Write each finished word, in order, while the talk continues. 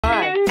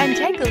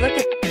a look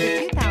at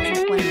the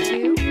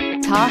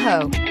 2022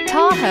 Tahoe.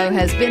 Tahoe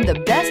has been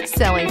the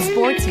best-selling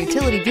sports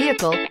utility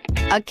vehicle,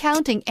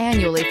 accounting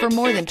annually for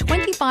more than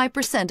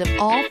 25% of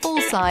all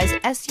full-size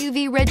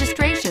SUV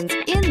registrations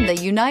in the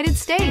United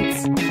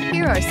States.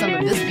 Here are some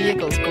of this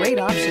vehicle's great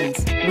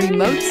options: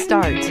 remote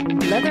start,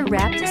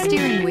 leather-wrapped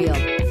steering wheel,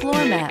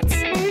 floor mats,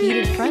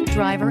 heated front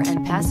driver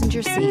and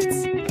passenger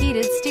seats,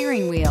 heated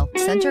steering wheel,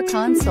 center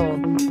console,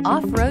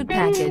 off-road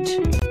package,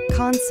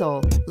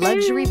 console,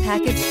 luxury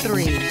package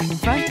 3,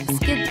 front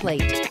skid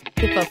plate.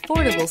 If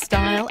affordable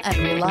style and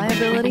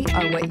reliability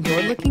are what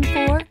you're looking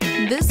for,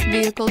 this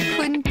vehicle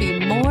couldn't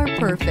be more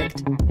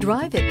perfect.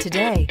 Drive it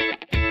today.